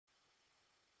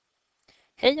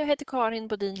Hej, jag heter Karin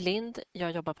Bodin Lind.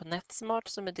 Jag jobbar på Netsmart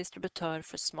som är distributör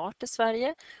för Smart i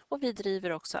Sverige och vi driver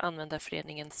också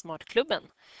användarföreningen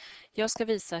Smartklubben. Jag ska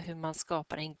visa hur man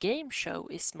skapar en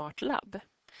Gameshow i Smart Lab.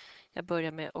 Jag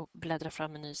börjar med att bläddra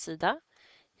fram en ny sida.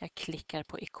 Jag klickar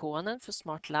på ikonen för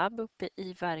Smart Lab uppe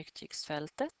i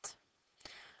verktygsfältet.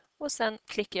 Och sen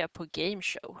klickar jag på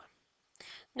Gameshow.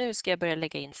 Nu ska jag börja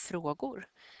lägga in frågor.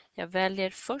 Jag väljer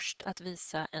först att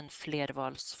visa en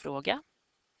flervalsfråga.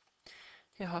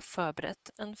 Jag har förberett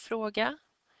en fråga.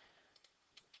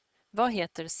 Vad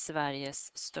heter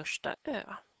Sveriges största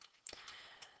ö?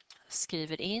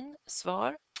 Skriver in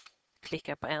svar,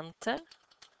 klickar på enter.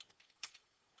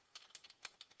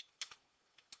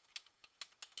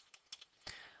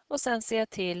 Och sen ser jag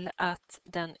till att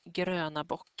den gröna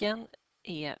bocken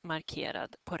är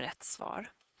markerad på rätt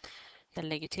svar. Jag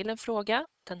lägger till en fråga,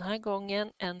 den här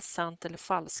gången en sant eller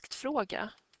falskt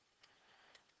fråga.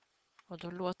 Och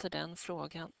då låter den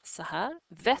frågan så här.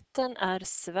 Vättern är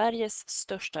Sveriges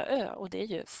största ö och det är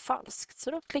ju falskt,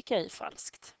 så då klickar jag i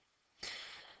falskt.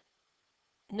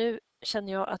 Nu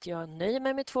känner jag att jag nöjer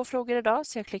mig med 2 frågor idag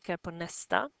så jag klickar på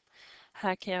nästa.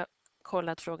 Här kan jag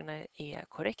kolla att frågorna är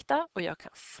korrekta och jag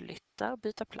kan flytta och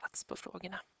byta plats på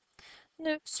frågorna.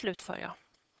 Nu slutför jag.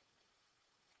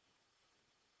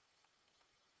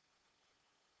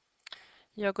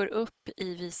 Jag går upp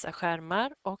i visa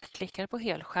skärmar och klickar på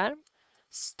helskärm.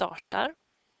 Startar.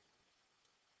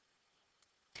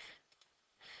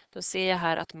 Då ser jag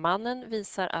här att mannen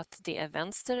visar att det är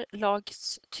vänster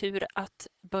lags tur att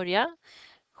börja.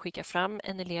 Skickar fram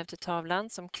en elev till tavlan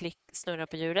som snurrar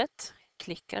på hjulet.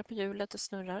 Klickar på hjulet och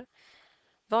snurrar.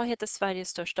 Vad heter Sveriges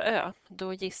största ö?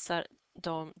 Då gissar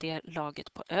de det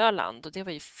laget på Öland och det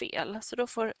var ju fel. Så då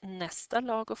får nästa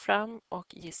lag gå fram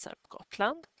och gissar på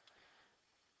Gotland.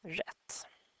 Rätt.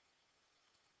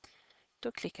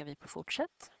 Då klickar vi på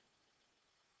fortsätt.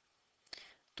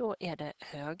 Då är det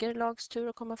höger lags tur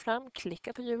att komma fram.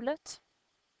 Klicka på hjulet.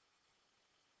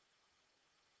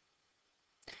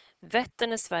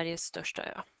 Vättern är Sveriges största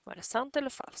ö. Var det sant eller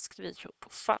falskt? Vi tror på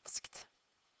falskt.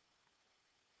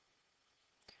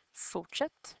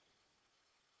 Fortsätt.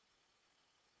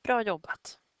 Bra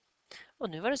jobbat. Och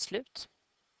nu var det slut.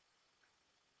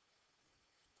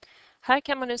 Här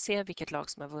kan man nu se vilket lag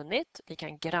som har vunnit. Vi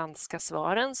kan granska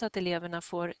svaren så att eleverna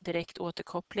får direkt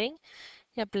återkoppling.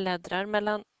 Jag bläddrar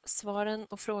mellan svaren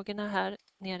och frågorna här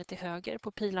nere till höger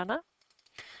på pilarna.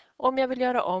 Om jag vill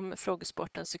göra om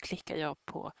frågesporten så klickar jag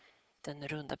på den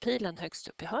runda pilen högst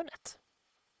upp i hörnet.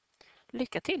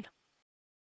 Lycka till!